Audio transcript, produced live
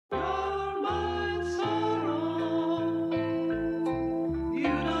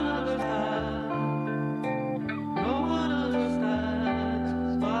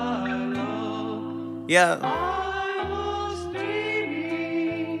Yeah.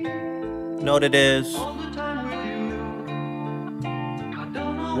 Know what it is.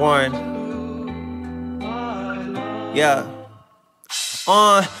 Warren. Yeah.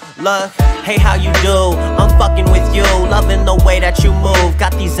 Look, hey, how you do? I'm fucking with you, loving the way that you move.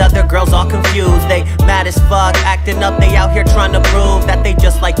 Got these other girls all confused, they mad as fuck, acting up, they out here trying to prove that they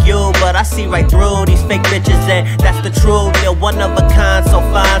just like you. But I see right through these fake bitches, and that's the truth. You're one of a kind, so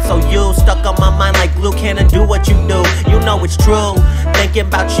fine, so you stuck on my mind like glue. Can't undo what you do, you know it's true. Thinking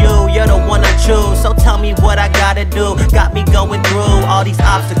about you, you're the one I choose. So tell me what I gotta do. Got me going through all these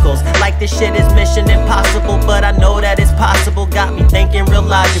obstacles, like this shit is mission impossible, but I know that it's possible. Got me thinking real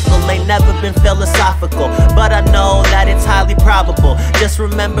logical, ain't never been philosophical, but I know that it's highly probable. Just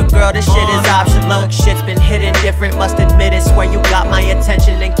remember, girl, this shit is optional. Look, shit's been hitting different, must admit it. Swear you got my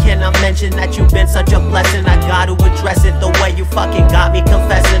attention, and can I mention that you've been such a blessing? I gotta address it, the way you fucking got me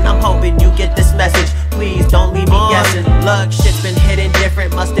confessing. I'm hoping you get this message, please don't leave me guessing. Look, shit's been hitting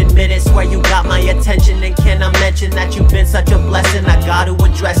different, must admit it. Swear you got my attention, and can I mention that you've been such a blessing? I gotta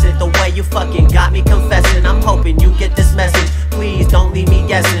address it, the way you fucking got me confessing. I'm hoping you get this message, please don't leave me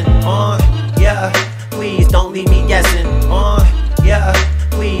guessing. Yeah, please don't leave me guessing. Yeah,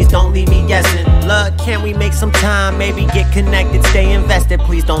 please don't leave me guessing. Look, can we make some time, maybe get connected, stay invested?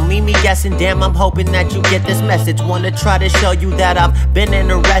 Please don't leave me guessing, damn, I'm hoping that you get this message. Wanna try to show you that I've been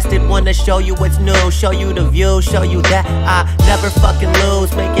interested. Wanna show you what's new, show you the view, show you that I never fucking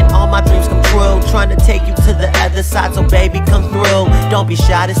lose. Making all my dreams come true, trying to take you to the other side, so baby come through. Don't be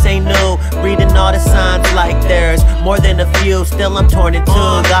shy, this ain't new. Reading all the signs like there's more than a few. Still I'm torn in two,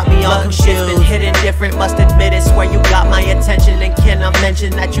 got me all confused. Shit's been hitting different, must admit it. Swear you got my attention, and can I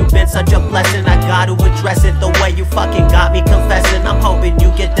mention that you've been such a blessing? I gotta address it, the way you fucking got me confessing. I'm hoping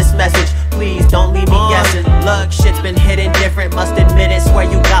you get this message, please don't leave me guessing. Look, shit's been hitting different, must admit it. Swear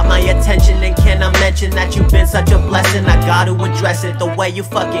you got my attention, and can I mention that you've been such a blessing? I gotta address it, the way you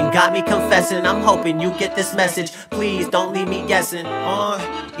fucking got me confessing. I'm hoping you get this message, please don't leave me guessing.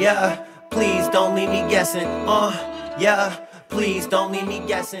 Yeah, please don't leave me guessing. Yeah, please don't leave me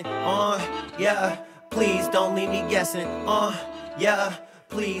guessing. Yeah, please don't leave me guessing. Yeah,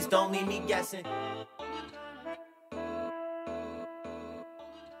 please don't leave me guessing.